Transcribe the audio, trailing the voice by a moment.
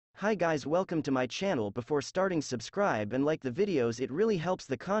Hi guys, welcome to my channel. Before starting, subscribe and like the videos, it really helps.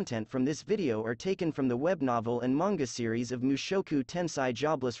 The content from this video are taken from the web novel and manga series of Mushoku Tensei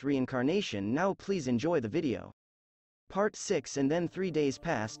Jobless Reincarnation. Now please enjoy the video. Part 6. And then 3 days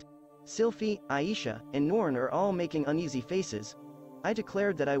passed. Sylphy, Aisha, and Norn are all making uneasy faces. I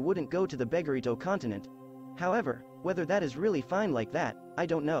declared that I wouldn't go to the Beggarito continent. However, whether that is really fine like that, I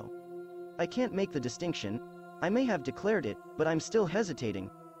don't know. I can't make the distinction. I may have declared it, but I'm still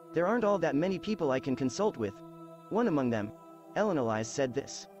hesitating. There aren't all that many people I can consult with. One among them, Elinalise, said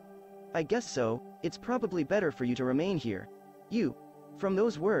this. I guess so. It's probably better for you to remain here. You. From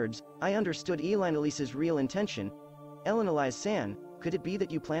those words, I understood Elinalise's real intention. Elinalise-san, could it be that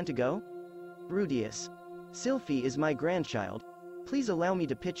you plan to go? Rudeus. Sylphy is my grandchild. Please allow me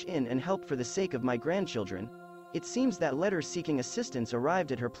to pitch in and help for the sake of my grandchildren. It seems that letters seeking assistance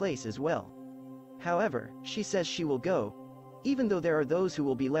arrived at her place as well. However, she says she will go, even though there are those who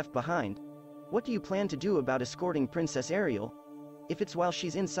will be left behind. What do you plan to do about escorting Princess Ariel? If it's while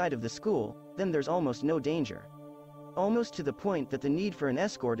she's inside of the school, then there's almost no danger. Almost to the point that the need for an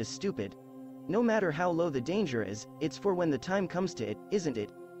escort is stupid. No matter how low the danger is, it's for when the time comes to it, isn't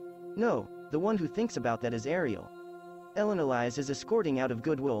it? No, the one who thinks about that is Ariel. Elinalise is escorting out of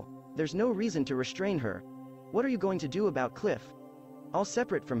goodwill. There's no reason to restrain her. What are you going to do about Cliff? I'll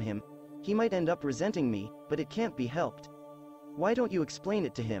separate from him. He might end up resenting me, but it can't be helped. Why don't you explain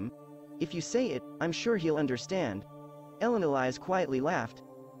it to him? If you say it, I'm sure he'll understand. Elinalise quietly laughed.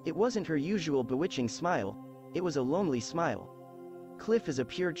 It wasn't her usual bewitching smile. It was a lonely smile. Cliff is a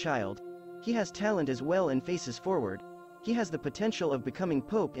pure child. He has talent as well and faces forward. He has the potential of becoming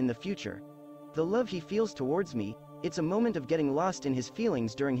Pope in the future. The love he feels towards me, it's a moment of getting lost in his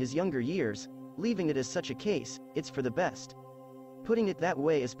feelings during his younger years. Leaving it as such a case, it's for the best. Putting it that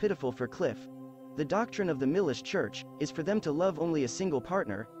way is pitiful for Cliff. The doctrine of the Milist Church is for them to love only a single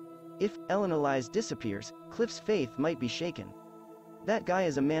partner. If Elinalise disappears, Cliff's faith might be shaken. That guy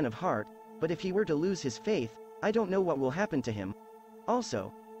is a man of heart, but if he were to lose his faith, I don't know what will happen to him.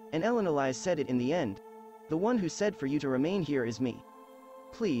 Also, and Elinalise said it in the end, the one who said for you to remain here is me.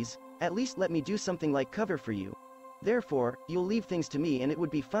 Please, at least let me do something like cover for you. Therefore, you'll leave things to me and it would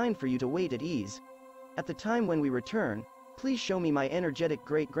be fine for you to wait at ease. At the time when we return, please show me my energetic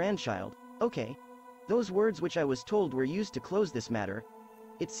great-grandchild, okay? Those words which I was told were used to close this matter.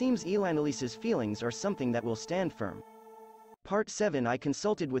 It seems Elinalise's feelings are something that will stand firm. Part 7. I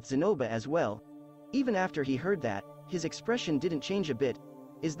consulted with Zenoba as well. Even after he heard that, his expression didn't change a bit.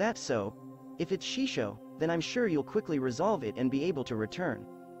 Is that so? If it's Shisho, then I'm sure you'll quickly resolve it and be able to return.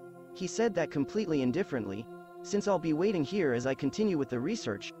 He said that completely indifferently. Since I'll be waiting here as I continue with the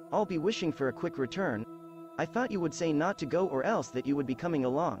research, I'll be wishing for a quick return. I thought you would say not to go or else that you would be coming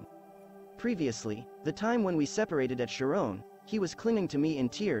along. Previously, the time when we separated at Chiron, he was clinging to me in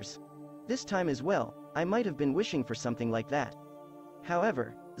tears. This time as well, I might have been wishing for something like that.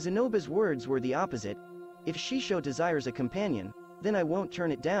 However, Zenoba's words were the opposite. If Shisho desires a companion, then I won't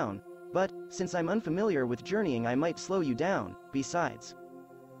turn it down, but, since I'm unfamiliar with journeying, I might slow you down. Besides.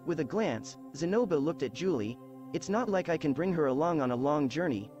 With a glance, Zenoba looked at Julie. It's not like I can bring her along on a long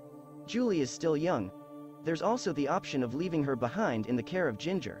journey. Julie is still young. There's also the option of leaving her behind in the care of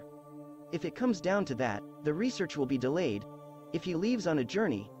Ginger. If it comes down to that, the research will be delayed. If he leaves on a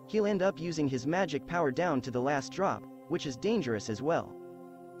journey, he'll end up using his magic power down to the last drop, which is dangerous as well.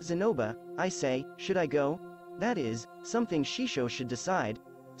 Zenoba, I say, should I go? That is, something Shisho should decide.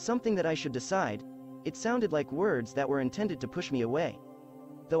 Something that I should decide. It sounded like words that were intended to push me away.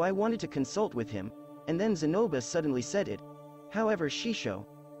 Though I wanted to consult with him, and then Zenoba suddenly said it. However, Shisho,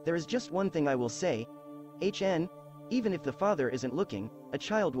 there is just one thing I will say. Even if the father isn't looking, a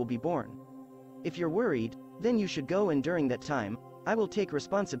child will be born. If you're worried, then you should go, and during that time, I will take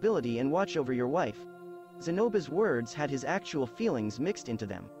responsibility and watch over your wife. Zenoba's words had his actual feelings mixed into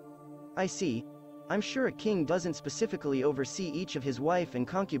them. I see. I'm sure a king doesn't specifically oversee each of his wife and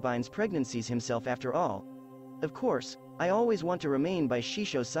concubines' pregnancies himself after all. Of course, I always want to remain by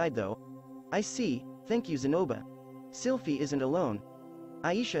Shisho's side though. I see, thank you Zenoba. Sylphy isn't alone.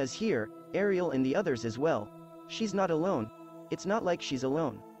 Aisha is here, Ariel and the others as well. She's not alone. It's not like she's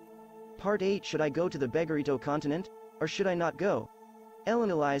alone. Part 8. Should I go to the Beggarito continent, or should I not go?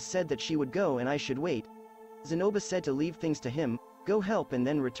 Elinalise said that she would go and I should wait. Zenoba said to leave things to him, go help and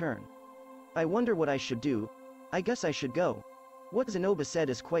then return. I wonder what I should do. I guess I should go. What Zenoba said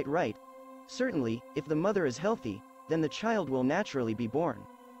is quite right. Certainly, if the mother is healthy, then the child will naturally be born.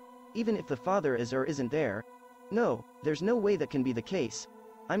 Even if the father is or isn't there. No, there's no way that can be the case.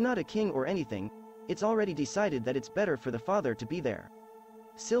 I'm not a king or anything. It's already decided that it's better for the father to be there.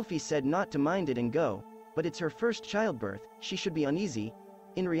 Sylphy said not to mind it and go, but it's her first childbirth, she should be uneasy.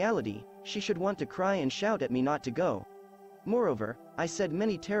 In reality, she should want to cry and shout at me not to go. Moreover, I said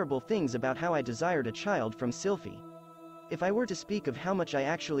many terrible things about how I desired a child from Sylphy. If I were to speak of how much I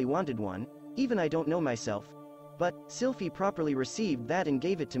actually wanted one, even I don't know myself. But, Sylphy properly received that and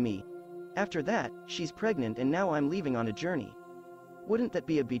gave it to me. After that, she's pregnant and now I'm leaving on a journey. Wouldn't that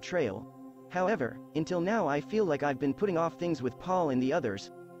be a betrayal? However, until now I feel like I've been putting off things with Paul and the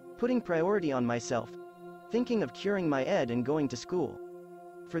others, putting priority on myself, thinking of curing my ed and going to school.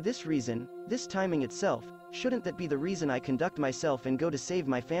 For this reason, this timing itself, shouldn't that be the reason I conduct myself and go to save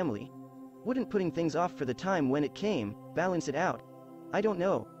my family? Wouldn't putting things off for the time when it came, balance it out? I don't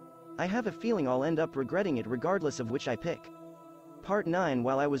know. I have a feeling I'll end up regretting it regardless of which I pick. Part 9.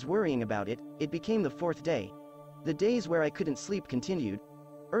 While I was worrying about it, it became the 4th day. The days where I couldn't sleep continued.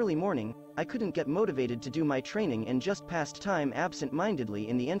 Early morning, I couldn't get motivated to do my training and just passed time absent-mindedly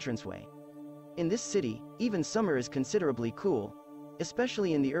in the entranceway. In this city, even summer is considerably cool.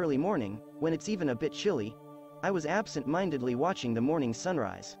 Especially in the early morning, when it's even a bit chilly. I was absent-mindedly watching the morning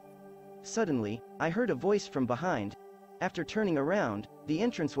sunrise. Suddenly, I heard a voice from behind. After turning around, the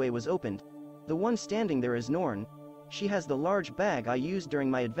entranceway was opened. The one standing there is Norn. She has the large bag I used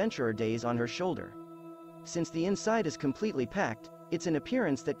during my adventurer days on her shoulder. Since the inside is completely packed, it's an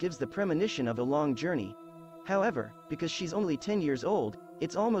appearance that gives the premonition of a long journey. However, because she's only 10 years old,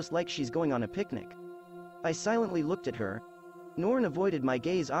 it's almost like she's going on a picnic. I silently looked at her. Norn avoided my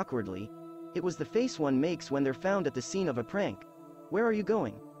gaze awkwardly. It was the face one makes when they're found at the scene of a prank. Where are you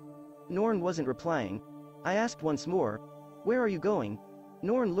going? Norn wasn't replying. I asked once more. Where are you going?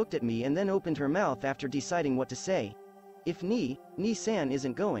 Norn looked at me and then opened her mouth after deciding what to say. If Ni-san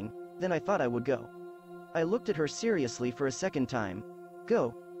isn't going, then I thought I would go. I looked at her seriously for a second time.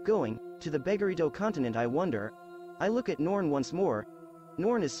 Going, to the Beggarito continent I wonder. I look at Norn once more.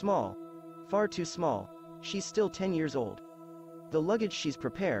 Norn is small. Far too small. She's still 10 years old. The luggage she's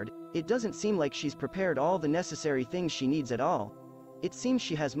prepared, it doesn't seem like she's prepared all the necessary things she needs at all. It seems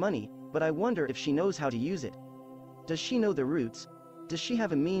she has money, but I wonder if she knows how to use it. Does she know the routes? Does she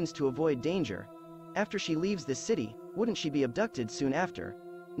have a means to avoid danger? After she leaves this city, wouldn't she be abducted soon after?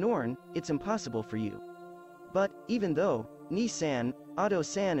 Norn, it's impossible for you. But, even though, Ni-san,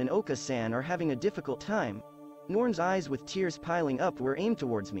 Otto-san and Oka-san are having a difficult time, Norn's eyes with tears piling up were aimed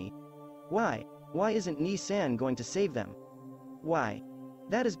towards me. Why isn't Ni-san going to save them? Why?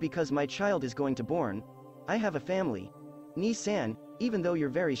 That is because my child is going to born. I have a family. Ni-san, even though you're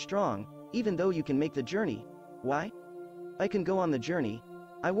very strong, even though you can make the journey. Why? I can go on the journey.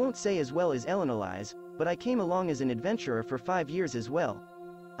 I won't say as well as Elinalise, but I came along as an adventurer for 5 years as well.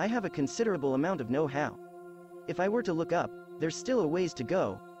 I have a considerable amount of know-how. If I were to look up, there's still a ways to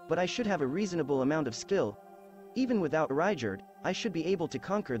go, but I should have a reasonable amount of skill. Even without Ruijerd, I should be able to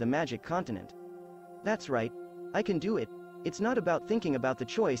conquer the magic continent. That's right. I can do it. It's not about thinking about the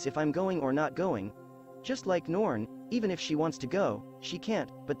choice if I'm going or not going. Just like Norn, even if she wants to go, she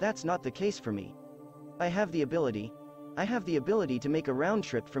can't, but that's not the case for me. I have the ability. I have the ability to make a round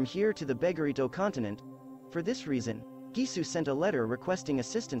trip from here to the Beggarito continent. For this reason, Gisu sent a letter requesting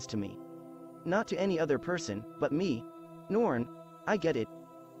assistance to me. Not to any other person, but me. Norn, I get it.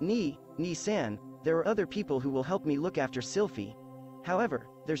 Ni-san, there are other people who will help me look after Sylphy. However,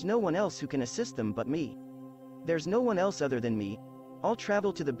 there's no one else who can assist them but me. There's no one else other than me. I'll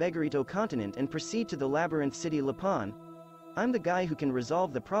travel to the Beggarito continent and proceed to the labyrinth city Lapon. I'm the guy who can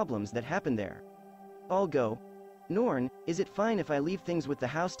resolve the problems that happen there. I'll go. Norn, is it fine if I leave things with the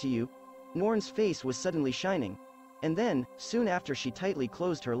house to you? Norn's face was suddenly shining. And then, soon after she tightly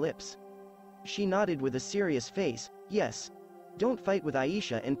closed her lips. She nodded with a serious face. Yes. Don't fight with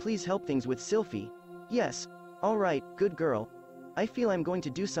Aisha and please help things with Sylphy. Yes. All right, good girl. I feel I'm going to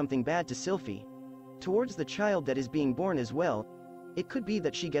do something bad to Sylphy. Towards the child that is being born as well. It could be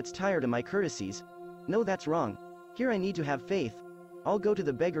that she gets tired of my courtesies. No, that's wrong. Here I need to have faith. I'll go to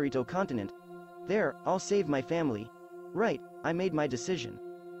the Beggarito continent. There, I'll save my family. Right, I made my decision.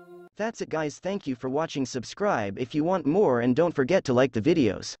 That's it guys, thank you for watching. Subscribe if you want more and don't forget to like the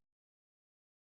videos.